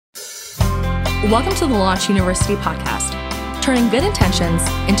Welcome to the Launch University podcast, turning good intentions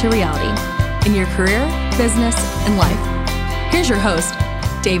into reality in your career, business, and life. Here's your host,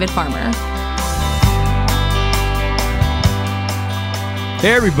 David Farmer.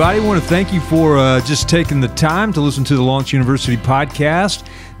 Hey, everybody. I want to thank you for just taking the time to listen to the Launch University podcast.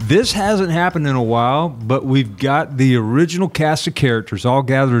 This hasn't happened in a while, but we've got the original cast of characters all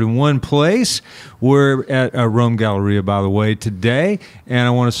gathered in one place. We're at Rome Galleria, by the way, today, and I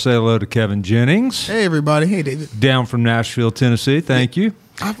want to say hello to Kevin Jennings. Hey, everybody. Hey, David. Down from Nashville, Tennessee. Thank you.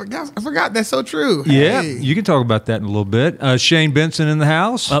 I forgot. That's so true. Yeah, hey. You can talk about that in a little bit. Shane Benson in the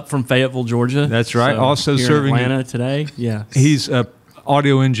house. Up from Fayetteville, Georgia. That's right. So also here serving in Atlanta today. Yeah. He's a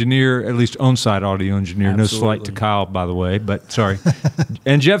audio engineer, at least on-site audio engineer. Absolutely. No slight to Kyle, by the way, but sorry.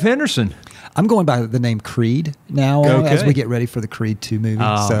 And Jeff Henderson. I'm going by the name Creed now as we get ready for the Creed 2 movie.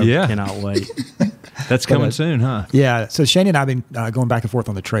 Yeah. Cannot wait. That's coming soon, huh? Yeah. So Shane and I have been going back and forth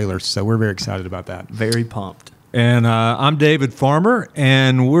on the trailers, so we're very excited about that. Very pumped. And I'm David Farmer,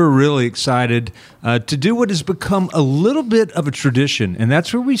 and we're really excited to do what has become a little bit of a tradition, and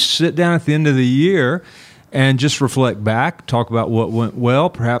that's where we sit down at the end of the year and just reflect back, talk about what went well,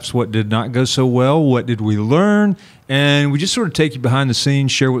 perhaps what did not go so well, what did we learn, and we just sort of take you behind the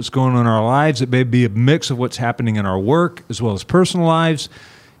scenes, share what's going on in our lives. It may be a mix of what's happening in our work as well as personal lives,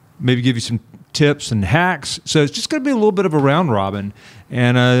 maybe give you some tips and hacks. So it's just going to be a little bit of a round robin.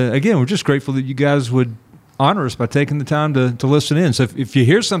 And again, we're just grateful that you guys would honor us by taking the time to listen in. So if you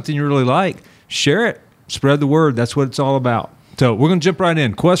hear something you really like, share it, spread the word. That's what it's all about. So we're going to jump right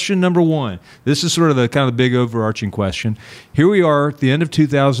in. Question number one. This is sort of the kind of the big overarching question. Here we are at the end of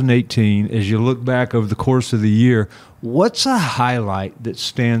 2018. As you look back over the course of the year, what's a highlight that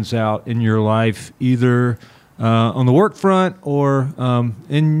stands out in your life, either on the work front or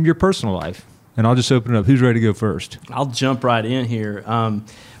in your personal life? And I'll just open it up. Who's ready to go first? I'll jump right in here.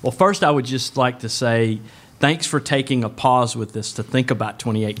 Well, first I would just like to say thanks for taking a pause with this to think about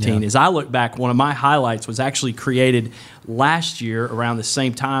 2018. Yeah. As I look back, one of my highlights was actually created last year around the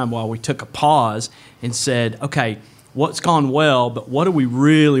same time while we took a pause and said, okay, what's gone well, but what do we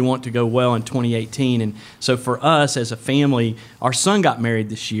really want to go well in 2018? And so for us as a family, our son got married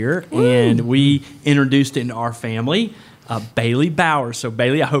this year, and we introduced into our family Bailey Bowers. So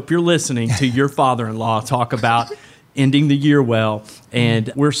Bailey, I hope you're listening to your father-in-law talk about ending the year well, and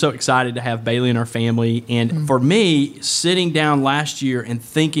we're so excited to have Bailey in our family. And for me, sitting down last year and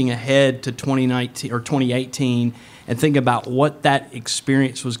thinking ahead to 2019 or 2018 and thinking about what that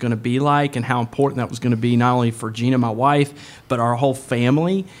experience was going to be like and how important that was going to be not only for Gina, my wife, but our whole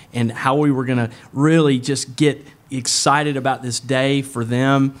family, and how we were going to really just get excited about this day for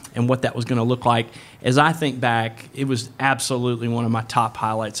them and what that was going to look like. As I think back, it was absolutely one of my top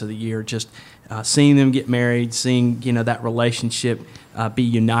highlights of the year, just seeing them get married, seeing that relationship be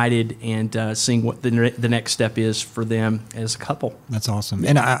united, and seeing what the next step is for them as a couple. That's awesome.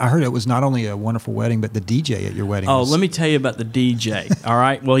 And I heard it was not only a wonderful wedding, but the DJ at your wedding. Let me tell you about the DJ. All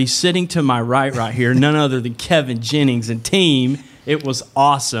right. Well, he's sitting to my right here, none other than Kevin Jennings and team. It was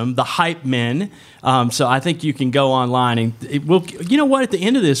awesome. The Hype Men. So I think you can go online and you know what? At the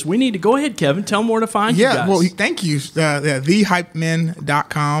end of this, we need to go ahead, Kevin. Tell them where to find you guys. Yeah, well, thank you.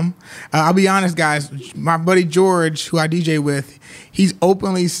 thehypemen.com. I'll be honest, guys. My buddy George, who I DJ with, he's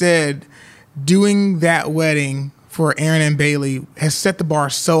openly said doing that wedding for Aaron and Bailey has set the bar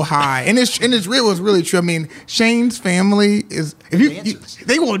so high, and it was really true. I mean, Shane's family is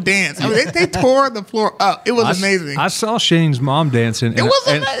they will dance. I mean, they tore the floor up. It was amazing. I saw Shane's mom dancing. It was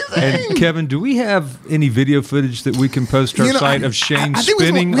amazing. And Kevin, do we have any video footage that we can post to our site of Shane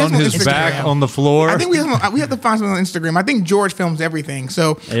spinning on his back on the floor? I think we have to find something on Instagram. I think George films everything,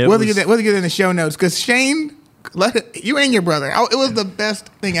 so we'll get it in the show notes because Shane. You and your brother. It was the best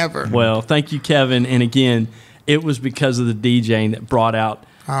thing ever. Well, thank you, Kevin. And again, it was because of the DJing that brought out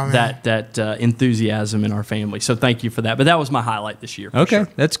that enthusiasm in our family. So thank you for that. But that was my highlight this year. Okay, sure.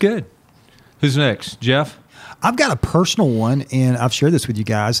 That's good. Who's next? Jeff? I've got a personal one, and I've shared this with you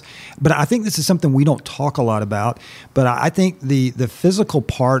guys, but I think this is something we don't talk a lot about. But I think the physical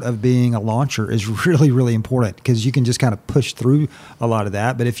part of being a launcher is really, really important because you can just kind of push through a lot of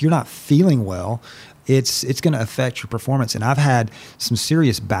that. But if you're not feeling well, it's going to affect your performance. And I've had some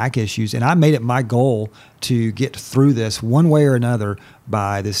serious back issues, and I made it my goal to get through this one way or another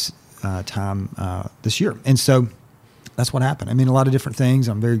by this time this year. And so that's what happened. I mean, a lot of different things.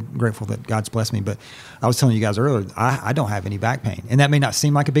 I'm very grateful that God's blessed me. But I was telling you guys earlier, I don't have any back pain. And that may not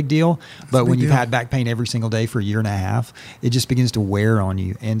seem like a big deal, but when you've had back pain every single day for a year and a half, it just begins to wear on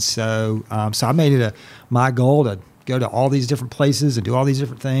you. And so I made it my goal to go to all these different places and do all these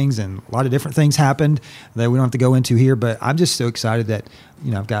different things, and a lot of different things happened that we don't have to go into here. But I'm just so excited that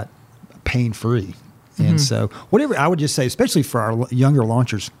I've got pain-free. And so whatever I would just say, especially for our younger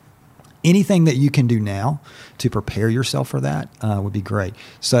launchers, anything that you can do now to prepare yourself for that would be great.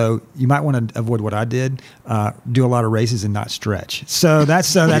 So you might want to avoid what I did, do a lot of races and not stretch. So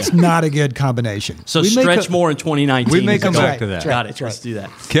that's not a good combination. So stretch more in 2019. We may come back to that. Got it. Let's do that.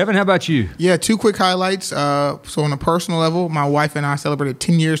 Kevin, how about you? Yeah, 2 quick highlights. So on a personal level, my wife and I celebrated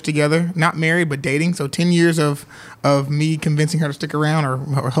 10 years together, not married, but dating. So 10 years of me convincing her to stick around, or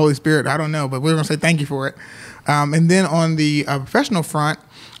Holy Spirit, I don't know, but we're going to say thank you for it. And then on the professional front,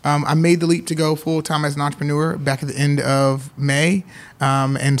 I made the leap to go full-time as an entrepreneur back at the end of May.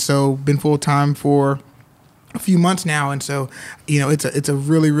 And so been full-time for a few months now. And so, it's a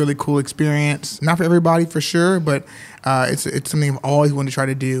really, really cool experience. Not for everybody, for sure, but it's something I've always wanted to try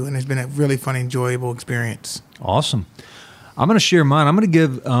to do. And it's been a really fun, enjoyable experience. Awesome. I'm going to share mine. I'm going to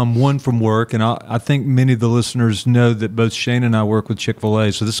give one from work, and I think many of the listeners know that both Shane and I work with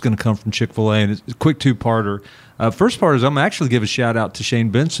Chick-fil-A, so this is going to come from Chick-fil-A, and it's a quick 2-parter. First part is I'm going to actually give a shout-out to Shane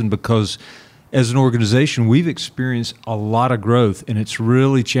Benson, because as an organization, we've experienced a lot of growth, and it's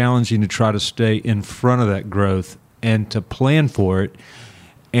really challenging to try to stay in front of that growth and to plan for it.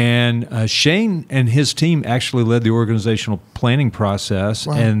 And Shane and his team actually led the organizational planning process,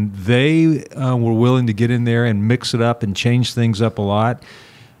 wow. and they were willing to get in there and mix it up and change things up a lot.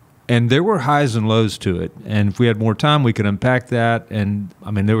 And there were highs and lows to it. And if we had more time, we could unpack that. And,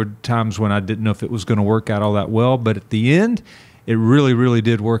 there were times when I didn't know if it was going to work out all that well. But at the end, it really, really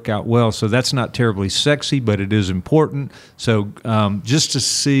did work out well. So that's not terribly sexy, but it is important. So just to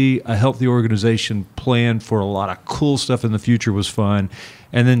see a healthy organization plan for a lot of cool stuff in the future was fun.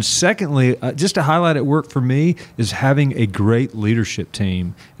 And then secondly, just to highlight at work for me is having a great leadership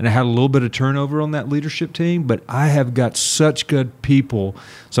team. And I had a little bit of turnover on that leadership team, but I have got such good people.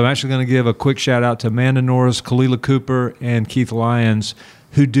 So I'm actually going to give a quick shout out to Amanda Norris, Kalila Cooper, and Keith Lyons,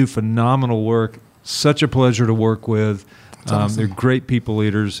 who do phenomenal work. Such a pleasure to work with. Awesome. They're great people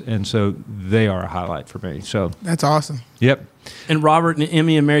leaders, and so they are a highlight for me. So that's awesome. Yep. And Robert and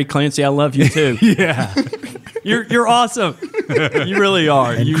Emmy and Mary Clancy, I love you too. Yeah. You're awesome. You really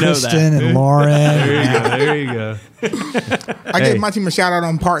are. And you Kristen know that. and Lauren. There you go. I gave my team a shout out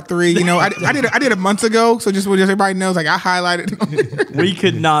on part 3. I did a month ago, so just everybody knows, I highlighted. We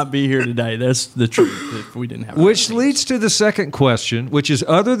could not be here today. That's the truth. If we didn't have Which leads to the second question, which is,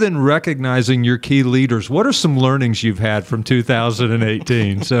 other than recognizing your key leaders, what are some learnings you've had from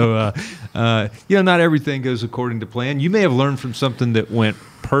 2018? So, not everything goes according to plan. You may have learned from something that went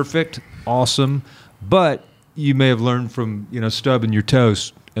perfect, awesome, but you may have learned from, stubbing your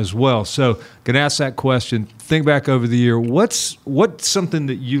toes as well. So, going to ask that question. Think back over the year. What's something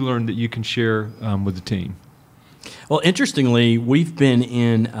that you learned that you can share with the team? Well, interestingly, we've been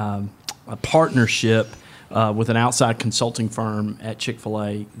in a partnership with an outside consulting firm at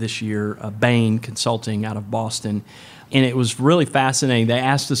Chick-fil-A this year, Bain Consulting out of Boston. And it was really fascinating. They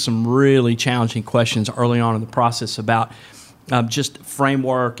asked us some really challenging questions early on in the process about just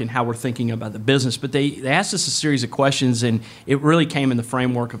framework and how we're thinking about the business. But they asked us a series of questions, and it really came in the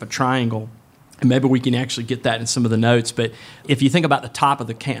framework of a triangle. And maybe we can actually get that in some of the notes. But if you think about the top of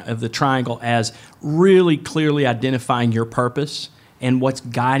the triangle as really clearly identifying your purpose and what's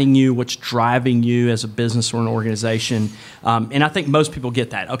guiding you, what's driving you as a business or an organization. And I think most people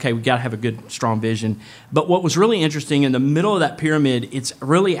get that. Okay, we've got to have a good, strong vision. But what was really interesting, in the middle of that pyramid, it's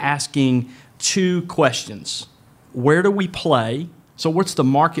really asking 2 questions. Where do we play? So what's the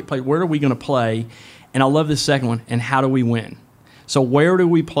marketplace? Where are we going to play? And I love this second one, and how do we win? So where do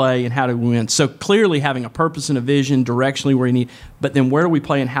we play and how do we win? So clearly having a purpose and a vision, directionally where you need, but then where do we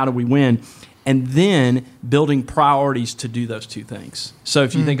play and how do we win? And then building priorities to do those 2 things. So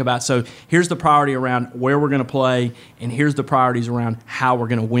if you think about, so here's the priority around where we're going to play, and here's the priorities around how we're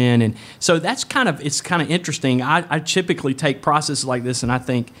going to win. And so it's kind of interesting. I typically take processes like this and I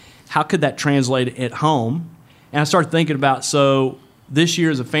think, how could that translate at home? And I started thinking about, so this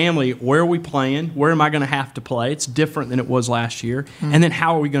year as a family, where are we playing? Where am I going to have to play? It's different than it was last year. And then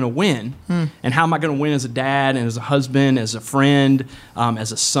how are we going to win? And how am I going to win as a dad and as a husband, as a friend,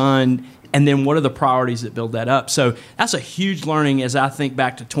 as a son? And then what are the priorities that build that up? So that's a huge learning as I think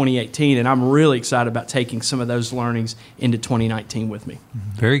back to 2018, and I'm really excited about taking some of those learnings into 2019 with me.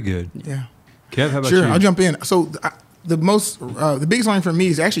 Very good. Yeah. Kev, how about you? Sure, I'll jump in. So the biggest learning for me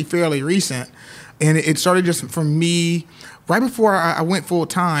is actually fairly recent, and it started just from me right before I went full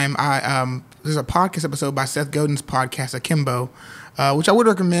time. There's a podcast episode by Seth Godin's podcast, Akimbo, which I would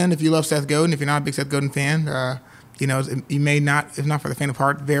recommend if you love Seth Godin. If you're not a big Seth Godin fan, you may not, if not for the faint of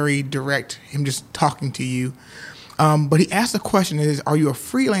heart, very direct, him just talking to you. But he asked the question are you a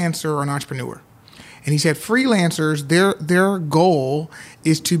freelancer or an entrepreneur? And he said freelancers, their goal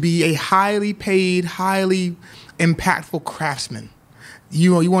is to be a highly paid, highly impactful craftsman.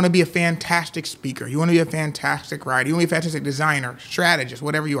 You want to be a fantastic speaker. You want to be a fantastic writer. You want to be a fantastic designer, strategist,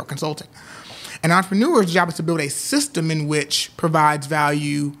 whatever you are, consulting. An entrepreneur's job is to build a system in which provides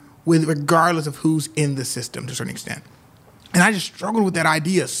value regardless of who's in the system to a certain extent. And I just struggled with that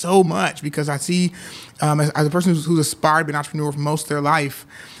idea so much because I see, as a person who's aspired to be an entrepreneur for most of their life,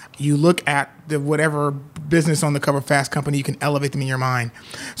 you look at the whatever business on the cover of Fast Company, you can elevate them in your mind.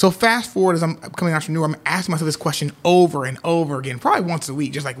 So fast forward as I'm becoming an entrepreneur, I'm asking myself this question over and over again, probably once a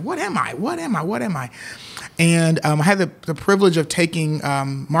week, just like, what am I? What am I? What am I? And I had the privilege of taking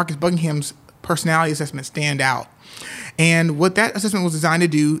Marcus Buckingham's personality assessment Stand Out. And what that assessment was designed to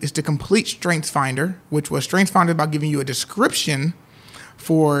do is to complete StrengthsFinder, which was StrengthsFinder about giving you a description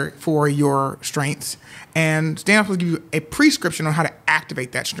for your strengths, and Stand Out was give you a prescription on how to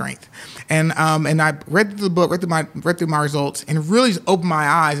activate that strength. And I read through the book, read through my results, and really just opened my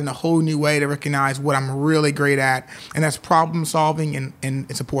eyes in a whole new way to recognize what I'm really great at, and that's problem solving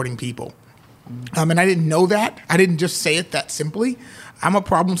and supporting people. And I didn't know that. I didn't just say it that simply. I'm a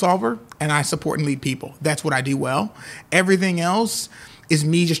problem solver, and I support and lead people. That's what I do well. Everything else is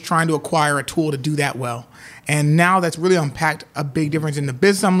me just trying to acquire a tool to do that well. And now that's really unpacked a big difference in the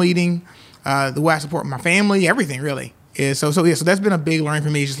business I'm leading, the way I support my family, everything really. So that's been a big learning for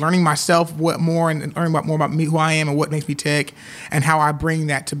me, just learning myself and learning more about me, who I am and what makes me tick, and how I bring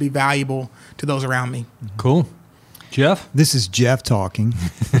that to be valuable to those around me. Cool. Jeff? This is Jeff talking,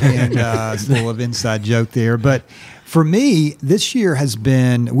 and it's a little of inside joke there. But for me, this year has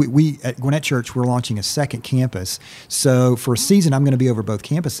been, we at Gwinnett Church, we're launching a second campus. So for a season, I'm going to be over both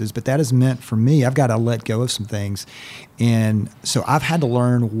campuses, but that has meant for me, I've got to let go of some things. And so I've had to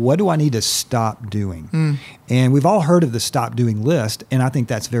learn, what do I need to stop doing? And we've all heard of the stop doing list, and I think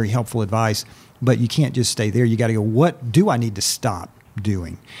that's very helpful advice, but you can't just stay there. You got to go, what do I need to stop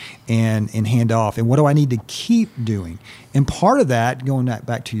doing and hand off, and what do I need to keep doing? And part of that, going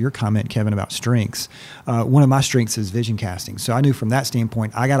back to your comment, Kevin, about strengths, one of my strengths is vision casting. So I knew from that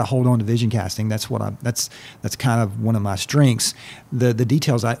standpoint, I got to hold on to vision casting. That's kind of one of my strengths. The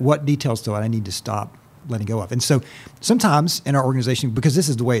details, what details do I need to stop letting go of? And so sometimes in our organization, because this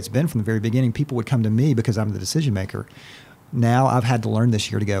is the way it's been from the very beginning, people would come to me because I'm the decision maker. Now I've had to learn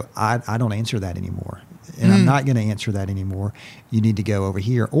this year to go, I don't answer that anymore. And I'm not going to answer that anymore. You need to go over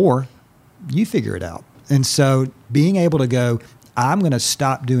here, or you figure it out. And so being able to go, I'm going to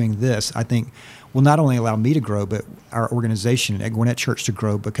stop doing this, I think will not only allow me to grow, but our organization at Gwinnett Church to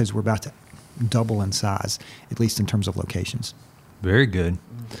grow, because we're about to double in size, at least in terms of locations. Very good.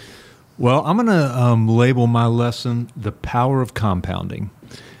 Well, I'm going to label my lesson the power of compounding.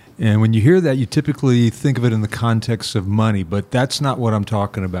 And when you hear that, you typically think of it in the context of money, but that's not what I'm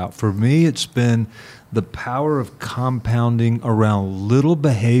talking about. For me, it's been the power of compounding around little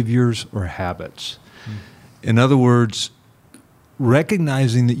behaviors or habits. In other words,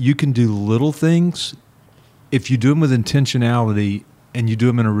 recognizing that you can do little things, if you do them with intentionality and you do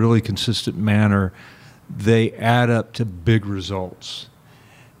them in a really consistent manner, they add up to big results.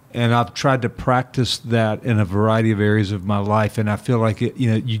 And I've tried to practice that in a variety of areas of my life, and I feel like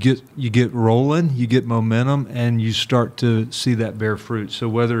you get rolling, you get momentum, and you start to see that bear fruit. So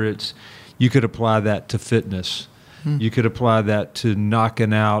whether it's, you could apply that to fitness, you could apply that to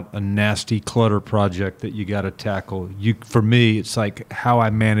knocking out a nasty clutter project that you got to tackle. For me, it's like how I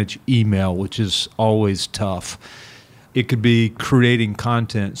manage email, which is always tough. It could be creating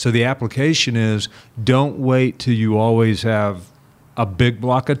content. So the application is, don't wait till you always have a big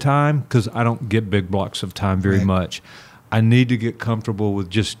block of time, because I don't get big blocks of time very much. I need to get comfortable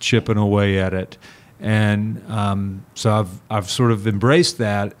with just chipping away at it. And so I've sort of embraced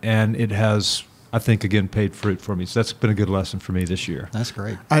that, and it has, I think, again, paid fruit for me. So that's been a good lesson for me this year. That's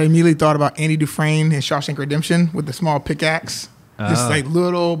great. I immediately thought about Andy Dufresne in Shawshank Redemption with the small pickaxe, just like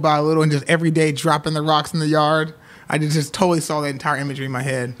little by little, and just every day dropping the rocks in the yard. I just totally saw that entire imagery in my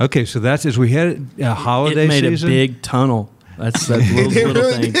head. Okay, so that's as we had a holiday season. It made a big tunnel. That's little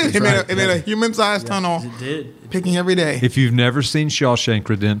thing. It made a human-sized tunnel. It did. Picking every day. If you've never seen Shawshank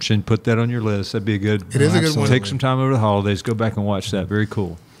Redemption, put that on your list. That'd be a good. It is a good one. Take some time over the holidays. Go back and watch that. Very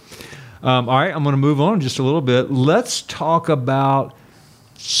cool. All right, I'm going to move on just a little bit. Let's talk about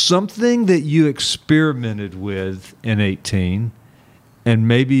something that you experimented with in 2018, and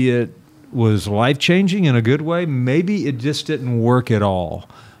maybe it was life-changing in a good way. Maybe it just didn't work at all,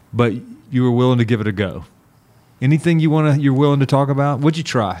 but you were willing to give it a go. Anything you're willing to talk about? What'd you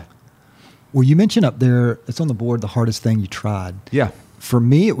try? Well, you mentioned up there, it's on the board, the hardest thing you tried. Yeah. for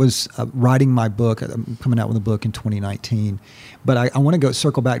me, it was writing my book. I'm coming out with a book in 2019. But I want to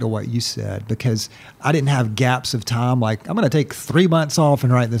circle back to what you said, because I didn't have gaps of time. Like, I'm going to take 3 months off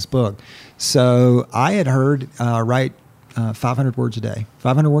and write this book. So I had heard write 500 words a day,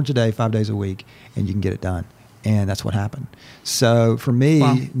 5 days a week, and you can get it done. And that's what happened. So for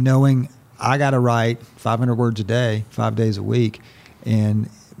me, knowing I got to write 500 words a day, 5 days a week, and,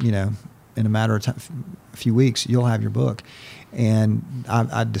 in a matter of time, a few weeks, you'll have your book. And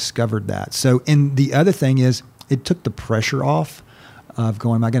I discovered that. So, and the other thing is, it took the pressure off of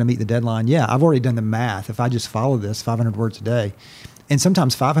going, am I going to meet the deadline? Yeah, I've already done the math. If I just follow this 500 words a day, and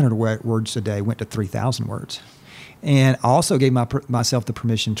sometimes 500 words a day went to 3,000 words. And I also gave myself the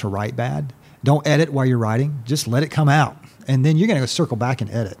permission to write bad. Don't edit while you're writing. Just let it come out. And then you're going to go circle back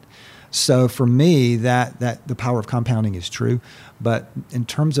and edit. So for me, that the power of compounding is true. But in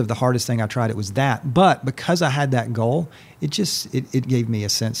terms of the hardest thing I tried, it was that. But because I had that goal, it gave me a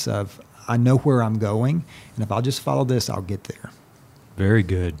sense of, I know where I'm going, and if I'll just follow this, I'll get there. Very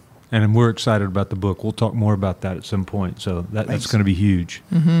good. And we're excited about the book. We'll talk more about that at some point. So that's going to be huge.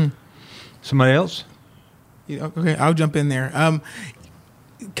 Mm-hmm. Somebody else? Okay, I'll jump in there.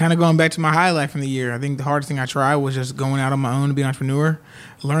 Kind of going back to my highlight from the year, I think the hardest thing I tried was just going out on my own to be an entrepreneur,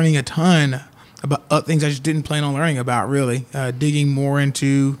 learning a ton about things I just didn't plan on learning about, really. Digging more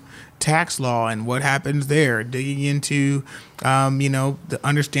into tax law and what happens there, digging into, the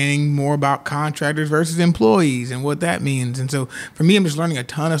understanding more about contractors versus employees and what that means. And so for me, I'm just learning a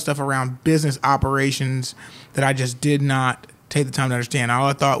ton of stuff around business operations that I just did not take the time to understand. All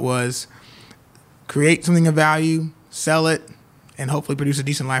I thought was create something of value, sell it, and hopefully produce a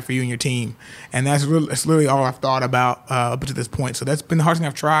decent life for you and your team. And that's literally all I've thought about up to this point. So that's been the hardest thing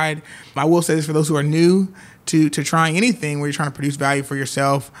I've tried. I will say this for those who are new to trying anything where you're trying to produce value for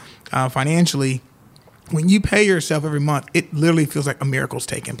yourself financially. When you pay yourself every month, it literally feels like a miracle's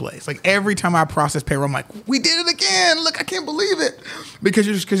taking place. Like every time I process payroll, I'm like, we did it again. Look, I can't believe it. Because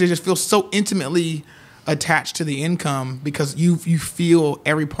you just feel so intimately attached to the income because you feel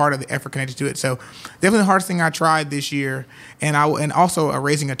every part of the effort connected to it. So definitely the hardest thing I tried this year, and also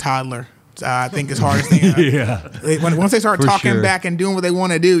raising a toddler. I think is hardest thing. Yeah. Once they start For talking sure. back and doing what they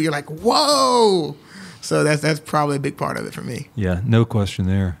want to do, you're like, whoa. So that's probably a big part of it for me. Yeah, no question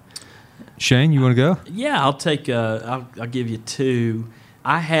there. Shane, you want to go? Yeah, I'll give you two.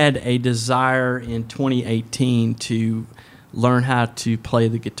 I had a desire in 2018 to learn how to play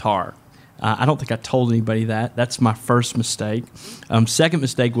the guitar. I don't think I told anybody that. That's my first mistake. Second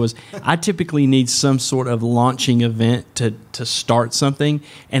mistake was I typically need some sort of launching event to start something,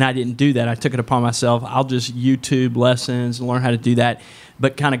 and I didn't do that. I took it upon myself. I'll just YouTube lessons and learn how to do that.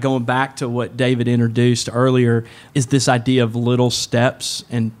 But kind of going back to what David introduced earlier is this idea of little steps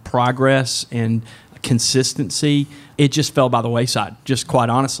and progress and consistency. It just fell by the wayside, just quite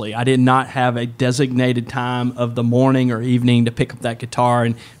honestly. I did not have a designated time of the morning or evening to pick up that guitar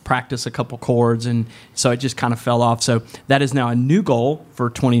and practice a couple chords, and so it just kind of fell off. So that is now a new goal for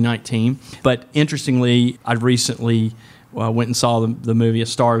 2019. But interestingly, I recently went and saw the movie A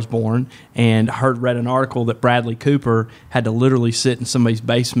Star Is Born and read an article that Bradley Cooper had to literally sit in somebody's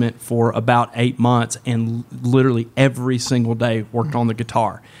basement for about 8 months and literally every single day worked on the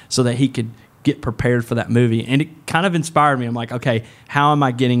guitar so that he could get prepared for that movie. And it kind of inspired me. I'm like, okay, how am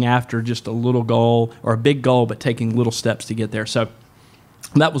I getting after just a little goal or a big goal, but taking little steps to get there? So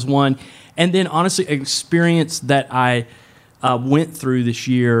that was one. And then honestly, an experience that I went through this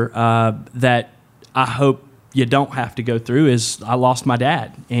year that I hope you don't have to go through is I lost my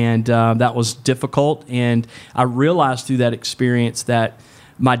dad. And that was difficult. And I realized through that experience that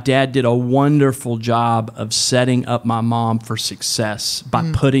my dad did a wonderful job of setting up my mom for success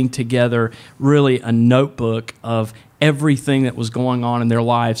by putting together really a notebook of everything that was going on in their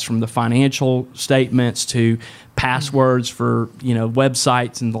lives, from the financial statements to passwords for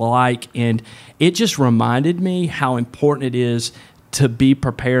websites and the like. And it just reminded me how important it is to be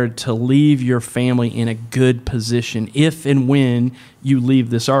prepared to leave your family in a good position if and when you leave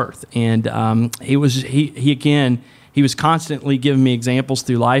this earth. And he was constantly giving me examples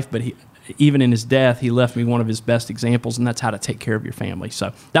through life, but even in his death, he left me one of his best examples, and that's how to take care of your family.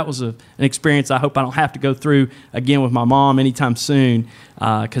 So that was an experience I hope I don't have to go through again with my mom anytime soon,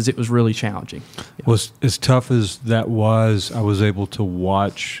 because it was really challenging. Yeah. Well, as tough as that was, I was able to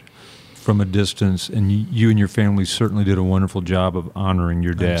watch from a distance, and you and your family certainly did a wonderful job of honoring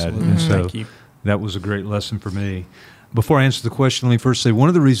your dad. Absolutely. And so Thank you. That was a great lesson for me. Before I answer the question, let me first say one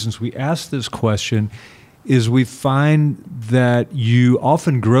of the reasons we asked this question is we find that you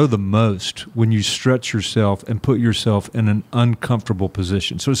often grow the most when you stretch yourself and put yourself in an uncomfortable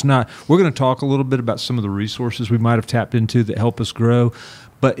position. So it's not, we're going to talk a little bit about some of the resources we might have tapped into that help us grow,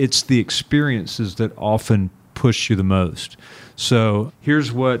 but it's the experiences that often push you the most. So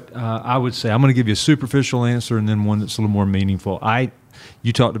here's what I would say. I'm going to give you a superficial answer and then one that's a little more meaningful.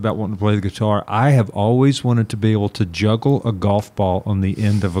 You talked about wanting to play the guitar. I have always wanted to be able to juggle a golf ball on the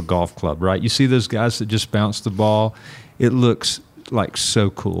end of a golf club, right? You see those guys that just bounce the ball? It looks like so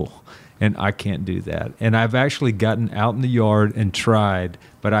cool, and I can't do that. And I've actually gotten out in the yard and tried,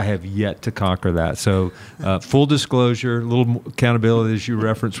 but I have yet to conquer that. So full disclosure, a little accountability as you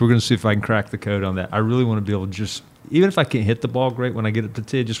referenced. We're going to see if I can crack the code on that. I really want to be able to just, even if I can't hit the ball great when I get it to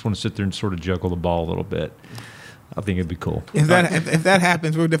tee, I just want to sit there and sort of juggle the ball a little bit. I think it'd be cool. If that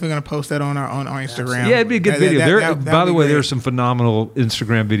happens, we're definitely going to post that on our Instagram. Yeah, it'd be a good video. By the way, there are some phenomenal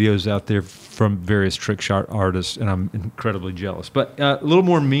Instagram videos out there from various trick shot artists, and I'm incredibly jealous. But a little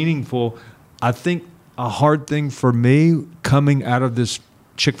more meaningful, I think a hard thing for me coming out of this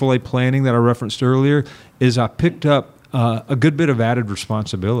Chick-fil-A planning that I referenced earlier is I picked up a good bit of added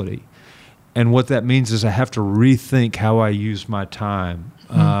responsibility. And what that means is I have to rethink how I use my time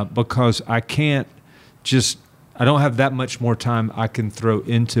because I don't have that much more time I can throw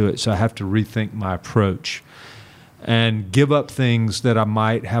into it, so I have to rethink my approach and give up things that I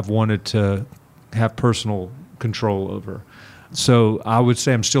might have wanted to have personal control over. So I would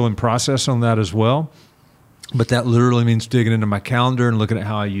say I'm still in process on that as well, but that literally means digging into my calendar and looking at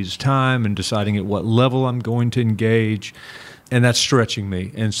how I use time and deciding at what level I'm going to engage, and that's stretching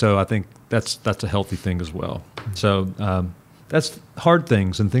me. And so I think that's a healthy thing as well. So that's hard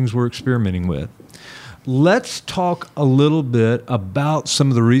things and things we're experimenting with. Let's talk a little bit about some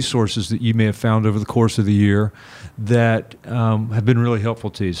of the resources that you may have found over the course of the year that have been really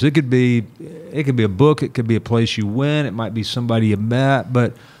helpful to you. So it could be a book, it could be a place you went, it might be somebody you met,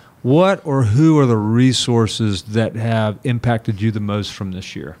 but what or who are the resources that have impacted you the most from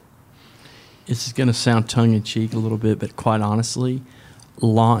this year? This is going to sound tongue-in-cheek a little bit, but quite honestly,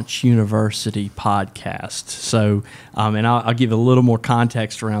 Launch University podcast. So, and I'll give a little more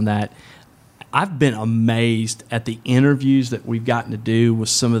context around that. I've been amazed at the interviews that we've gotten to do with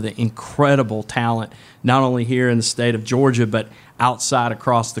some of the incredible talent, not only here in the state of Georgia, but outside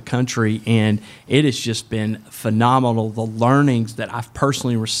across the country. And it has just been phenomenal, the learnings that I've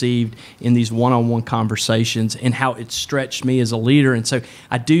personally received in these one-on-one conversations and how it stretched me as a leader. And so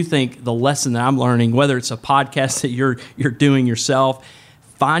I do think the lesson that I'm learning, whether it's a podcast that you're doing yourself,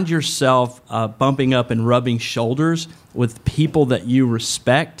 find yourself bumping up and rubbing shoulders with people that you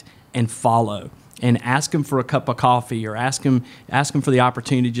respect and follow, and ask them for a cup of coffee or ask them for the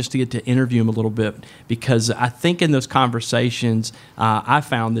opportunity just to get to interview them a little bit, because I think in those conversations I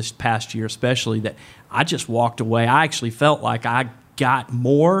found this past year especially that I just walked away. I actually felt like I got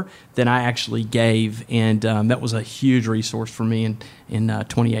more than I actually gave, and that was a huge resource for me in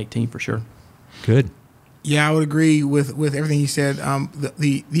 2018 for sure. Good. Yeah, I would agree with everything you said.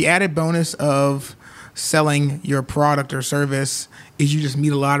 The added bonus of selling your product or service is you just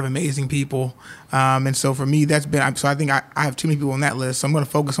meet a lot of amazing people. And so for me, that's been, so I think I have too many people on that list. So I'm going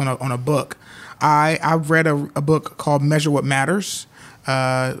to focus on a book. I've read a book called Measure What Matters.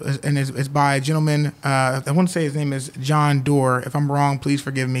 And it's by a gentleman, I want to say his name is John Doerr. If I'm wrong, please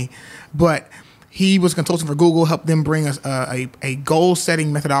forgive me. But he was consulting for Google, helped them bring us a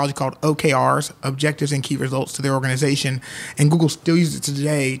goal-setting methodology called OKRs, Objectives and Key Results, to their organization. And Google still uses it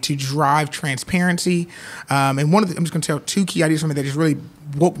today to drive transparency. And I'm just going to tell two key ideas from it that just really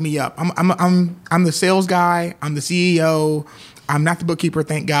woke me up. I'm the sales guy. I'm the CEO. I'm not the bookkeeper,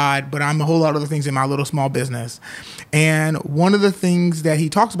 thank God, but I'm a whole lot of other things in my little small business. And one of the things that he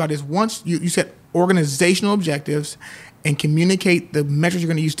talks about is once you set organizational objectives and communicate the measures you're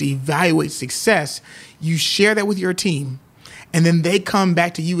going to use to evaluate success, you share that with your team, and then they come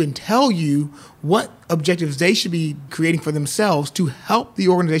back to you and tell you what objectives they should be creating for themselves to help the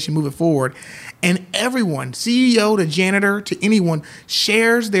organization move it forward. And everyone, CEO to janitor to anyone,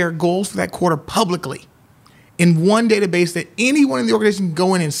 shares their goals for that quarter publicly in one database that anyone in the organization can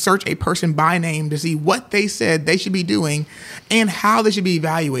go in and search a person by name to see what they said they should be doing and how they should be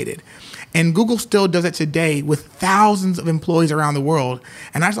evaluated. And Google still does it today with thousands of employees around the world.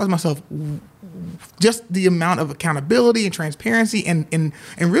 And I just thought to myself, just the amount of accountability and transparency and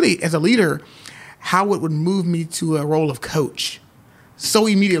really as a leader, how it would move me to a role of coach. So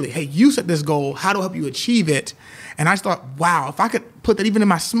immediately, hey, you set this goal, how do I help you achieve it? And I just thought, wow, if I could put that even in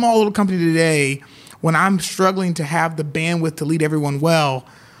my small little company today, when I'm struggling to have the bandwidth to lead everyone well,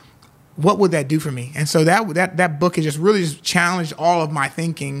 what would that do for me? And so that book has just really just challenged all of my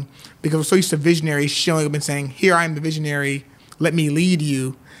thinking, because I'm so used to visionaries showing up and saying, here I am the visionary, let me lead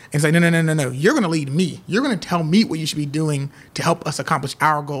you. And it's like, no. You're going to lead me. You're going to tell me what you should be doing to help us accomplish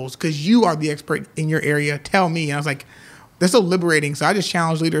our goals, because you are the expert in your area. Tell me. And I was like, that's so liberating. So I just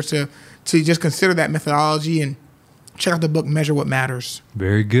challenge leaders to just consider that methodology and check out the book, Measure What Matters.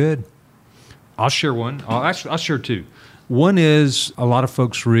 Very good. I'll share one. I'll share two. One is, a lot of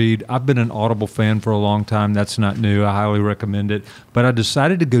folks read. I've been an Audible fan for a long time. That's not new. I highly recommend it. But I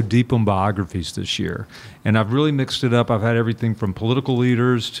decided to go deep on biographies this year. And I've really mixed it up. I've had everything from political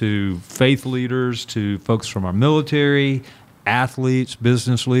leaders to faith leaders to folks from our military, athletes,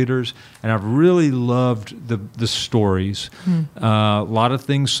 business leaders, and I've really loved the stories. A lot of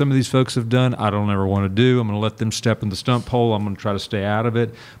things some of these folks have done I don't ever want to do. I'm going to let them step in the stump hole. I'm going to try to stay out of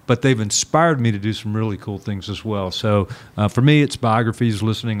it. But they've inspired me to do some really cool things as well. So for me, it's biographies,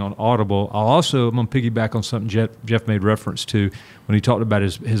 listening on Audible. I'm going to piggyback on something Jeff made reference to when he talked about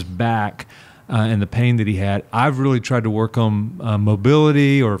his back. And the pain that he had. I've really tried to work on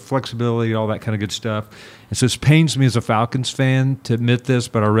mobility or flexibility, all that kind of good stuff. And so it pains me as a Falcons fan to admit this,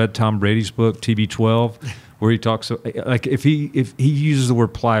 but I read Tom Brady's book, TB12, where he talks, like if he uses the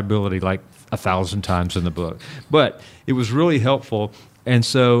word pliability like 1,000 times in the book. But it was really helpful. And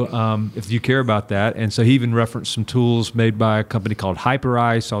so if you care about that, and so he even referenced some tools made by a company called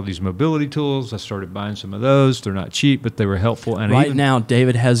HyperIce, all these mobility tools. I started buying some of those. They're not cheap, but they were helpful. And right now,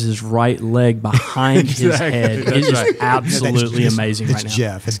 David has his right leg behind his head. It is absolutely amazing right now. It's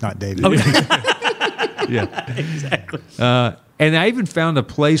Jeff. It's not David. Yeah, exactly. And I even found a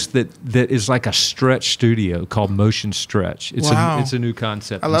place that is like a stretch studio called Motion Stretch. It's a new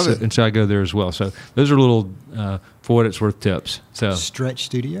concept. I love it. And so I go there as well. So those are little, for what it's worth, tips. So Stretch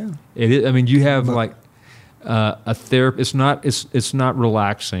studio? it is. I mean, you have like a therapist. It's not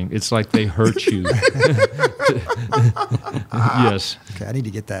relaxing. It's like they hurt you. Yes. Okay, I need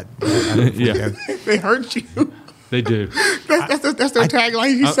to get that. Yeah. They hurt you. They do. That's their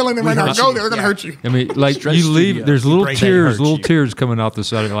tagline. He's selling them right now. Go there, they're going to hurt you. I mean, like Stretch you leave, studio. there's little Break. tears coming off the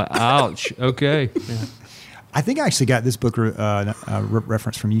side. You're like, ouch. Okay. Yeah. I think I actually got this book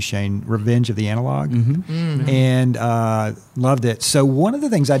reference from you, Shane, Revenge of the Analog, and loved it. So one of the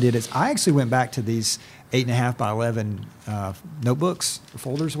things I did is I actually went back to these 8.5 by 11 notebooks, or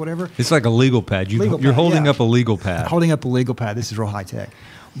folders, whatever. It's like a legal pad. You're holding up a legal pad. Holding up a legal pad. This is real high tech.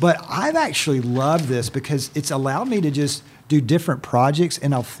 But I've actually loved this because it's allowed me to just do different projects,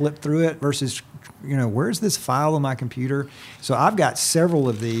 and I'll flip through it versus, where's this file on my computer? So I've got several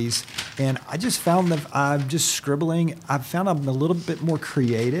of these, and I just found that I'm just scribbling. I've found I'm a little bit more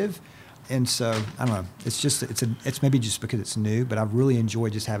creative. And so, I don't know, it's maybe just because it's new, but I've really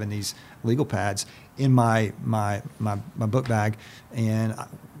enjoyed just having these legal pads in my book bag, and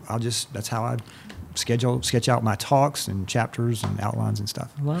that's how I sketch out my talks and chapters and outlines and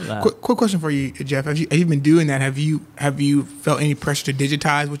stuff. I love that. Quick question for you, Jeff. Have you been doing that? Have you felt any pressure to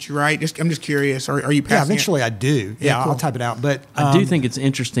digitize what you write? I'm just curious. Are you passing Yeah, eventually I do. Yeah, cool. I'll type it out. But I do think it's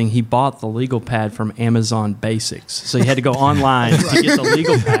interesting. He bought the legal pad from Amazon Basics, so he had to go online to get the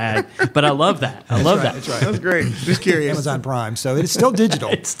legal pad. But I love that. I love that. That's right. That's great. Just curious. Amazon Prime, so it's still digital.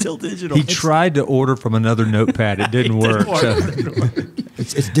 It's still digital. He tried to order from another notepad. It didn't work. So.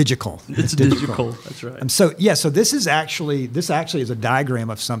 It's digital. It's digital. That's right. So this actually is a diagram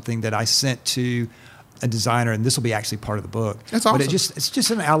of something that I sent to a designer, and this will be actually part of the book. That's awesome. But it's just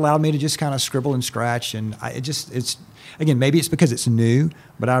allowed me to just kind of scribble and scratch, and it's again, maybe it's because it's new,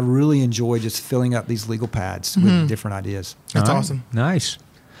 but I really enjoy just filling up these legal pads with different ideas. That's All right. awesome. Nice.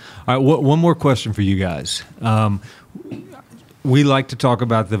 All right, one more question for you guys. We like to talk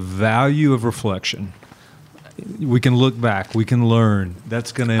about the value of reflection. We can look back. We can learn.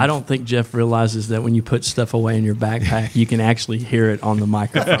 That's going to... I don't think Jeff realizes that when you put stuff away in your backpack, you can actually hear it on the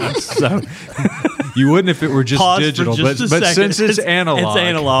microphone. So You wouldn't if it were just pause digital, for just a but second. since it's analog. It's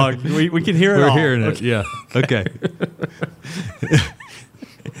analog. We can hear it We're all. hearing it, Okay. yeah. Okay.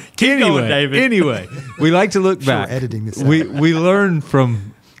 going, David. Anyway, we like to look Sure, back. editing this out. We learn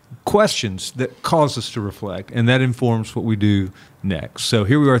from questions that cause us to reflect, and that informs what we do next. So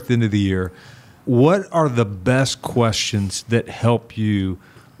here we are at the end of the year. What are the best questions that help you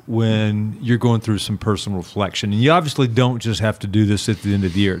when you're going through some personal reflection? And you obviously don't just have to do this at the end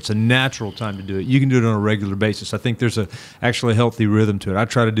of the year. It's a natural time to do it. You can do it on a regular basis. I think there's actually a healthy rhythm to it. I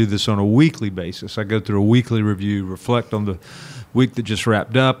try to do this on a weekly basis. I go through a weekly review, reflect on the week that just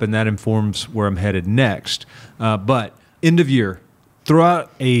wrapped up, and that informs where I'm headed next. But end of year, throw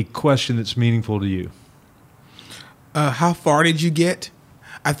out a question that's meaningful to you. How far did you get?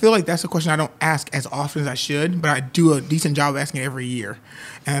 I feel like that's a question I don't ask as often as I should, but I do a decent job of asking it every year.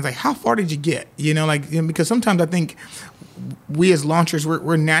 And it's like, how far did you get? Because sometimes I think we as launchers,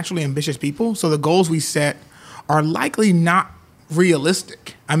 we're naturally ambitious people. So the goals we set are likely not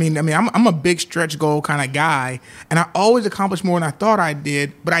realistic. I'm a big stretch goal kind of guy, and I always accomplish more than I thought I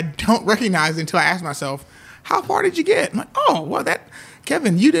did, but I don't recognize it until I ask myself, how far did you get? I'm like, oh, well,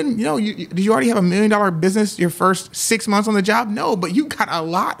 Kevin, you didn't, did you already have $1 million business your first 6 months on the job? No, but you got a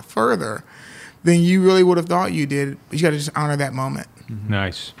lot further than you really would have thought you did. But you got to just honor that moment.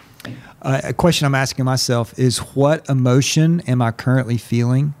 Nice. A question I'm asking myself is, what emotion am I currently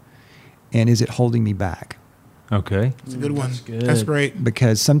feeling, and is it holding me back? Okay. That's a good one. That's good. That's great.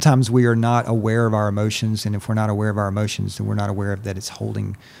 Because sometimes we are not aware of our emotions, and if we're not aware of our emotions, then we're not aware of that it's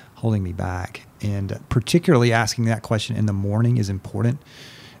holding me back. And particularly asking that question in the morning is important.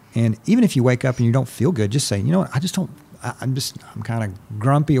 And even if you wake up and you don't feel good, just say, you know what, I'm kind of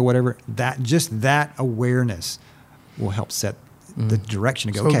grumpy or whatever. That awareness will help set the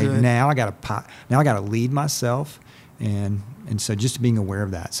direction to go, So okay, good. now I got to lead myself. And so just being aware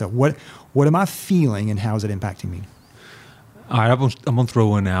of that. So what am I feeling, and how is it impacting me? All right, I'm going to throw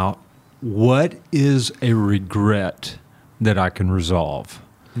one out. What is a regret that I can resolve?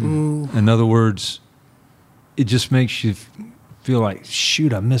 Ooh. In other words, it just makes you feel like,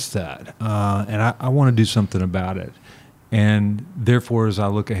 shoot, I missed that. And I want to do something about it. And therefore, as I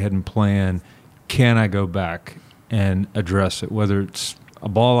look ahead and plan, can I go back and address it? Whether it's a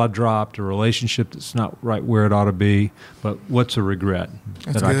ball I dropped, a relationship that's not right where it ought to be, but what's a regret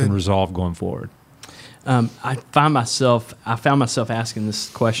that I can resolve going forward? I found myself asking this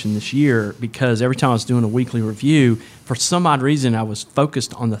question this year because every time I was doing a weekly review, for some odd reason, I was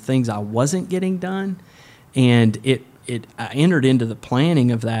focused on the things I wasn't getting done, and I entered into the planning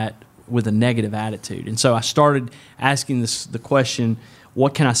of that with a negative attitude. And so I started asking the question,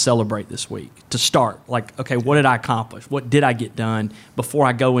 what can I celebrate this week to start? Like, okay, what did I accomplish? What did I get done before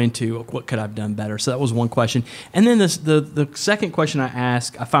I go into what could I have done better? So that was one question. And then the second question I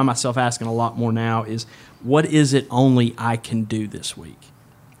find myself asking a lot more now is, what is it only I can do this week?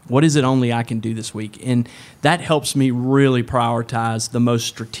 What is it only I can do this week? And that helps me really prioritize the most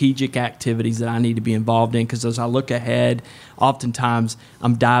strategic activities that I need to be involved in, because as I look ahead, oftentimes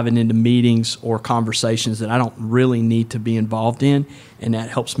I'm diving into meetings or conversations that I don't really need to be involved in, and that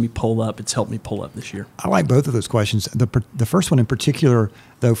helps me pull up. It's helped me pull up this year. I like both of those questions. The first one in particular,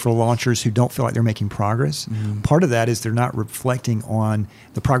 though, for launchers who don't feel like they're making progress, part of that is they're not reflecting on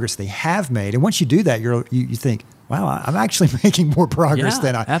the progress they have made. And once you do that, you think, wow, I'm actually making more progress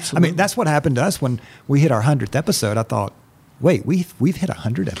than I. Absolutely. I mean, that's what happened to us when we hit our 100th episode. I thought, wait, we've hit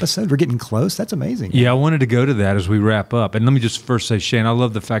 100 episodes. We're getting close. That's amazing. Yeah, I wanted to go to that as we wrap up. And let me just first say, Shane, I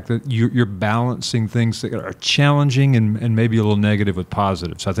love the fact that you're balancing things that are challenging and maybe a little negative with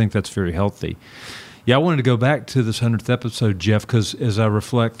positive. So I think that's very healthy. Yeah, I wanted to go back to this 100th episode, Jeff, because as I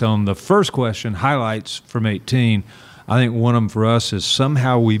reflect on the first question, highlights from 18, I think one of them for us is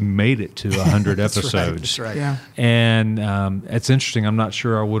somehow we made it to 100 episodes. That's right. Yeah. And it's interesting. I'm not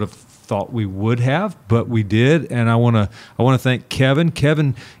sure I would have thought we would have, but we did. And I want to thank Kevin.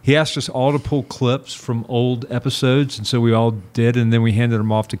 Kevin, he asked us all to pull clips from old episodes, and so we all did. And then we handed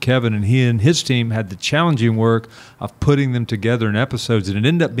them off to Kevin, and he and his team had the challenging work of putting them together in episodes, and it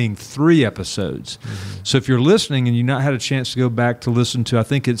ended up being 3 episodes. Mm-hmm. So if you're listening and you've not had a chance to go back to listen to, I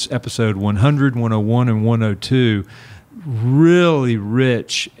think it's episode 100, 101, and 102. Really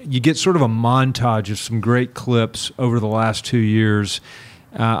rich. You get sort of a montage of some great clips over the last 2 years.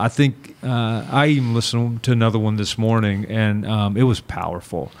 I think I even listened to another one this morning, and it was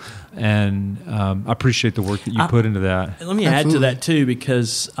powerful. And I appreciate the work that you put into that. Let me add to that, too,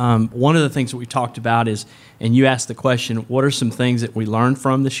 because one of the things that we talked about is, and you asked the question, what are some things that we learned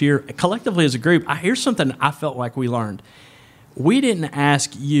from this year? Collectively as a group, here's something I felt like we learned. We didn't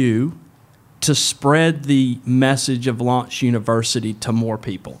ask you to spread the message of Launch University to more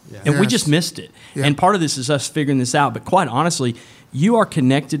people. Yeah. And we just missed it. Yeah. And part of this is us figuring this out. But quite honestly, you are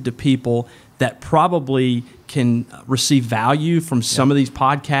connected to people that probably can receive value from some of these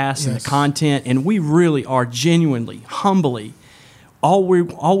podcasts and the content. And we really are genuinely, humbly, all we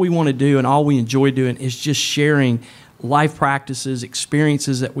want to do and all we enjoy doing is just sharing life practices,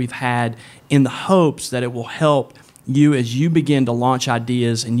 experiences that we've had in the hopes that it will help you as you begin to launch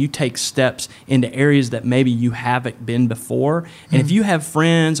ideas and you take steps into areas that maybe you haven't been before. And if you have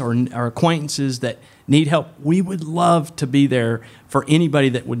friends or acquaintances that need help, we would love to be there for anybody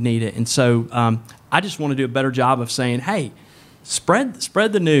that would need it. And so I just want to do a better job of saying, hey, spread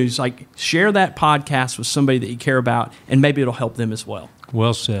the news, like share that podcast with somebody that you care about, and maybe it'll help them as well.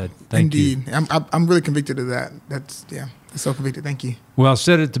 Well said. Thank you. Indeed. I'm really convicted of that. That's so convicted. Thank you. Well, I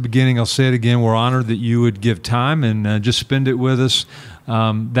said it at the beginning. I'll say it again. We're honored that you would give time and just spend it with us.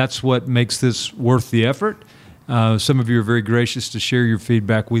 That's what makes this worth the effort. Some of you are very gracious to share your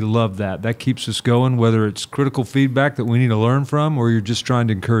feedback. We love that. That keeps us going, whether it's critical feedback that we need to learn from or you're just trying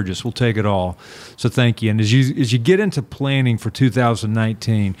to encourage us. We'll take it all. So thank you. And as you get into planning for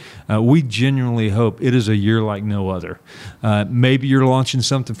 2019, we genuinely hope it is a year like no other. Maybe you're launching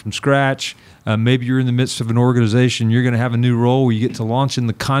something from scratch. Maybe you're in the midst of an organization. You're going to have a new role where you get to launch in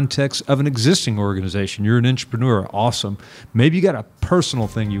the context of an existing organization. You're an entrepreneur. Awesome. Maybe you got a personal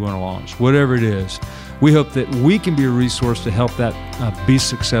thing you want to launch, whatever it is. We hope that we can be a resource to help that be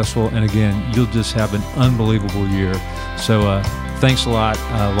successful. And again, you'll just have an unbelievable year. So thanks a lot,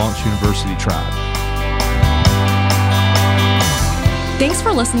 Launch University Tribe. Thanks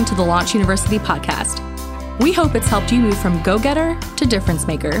for listening to the Launch University podcast. We hope it's helped you move from go-getter to difference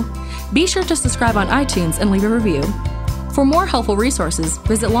maker. Be sure to subscribe on iTunes and leave a review. For more helpful resources,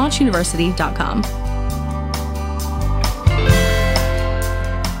 visit launchuniversity.com.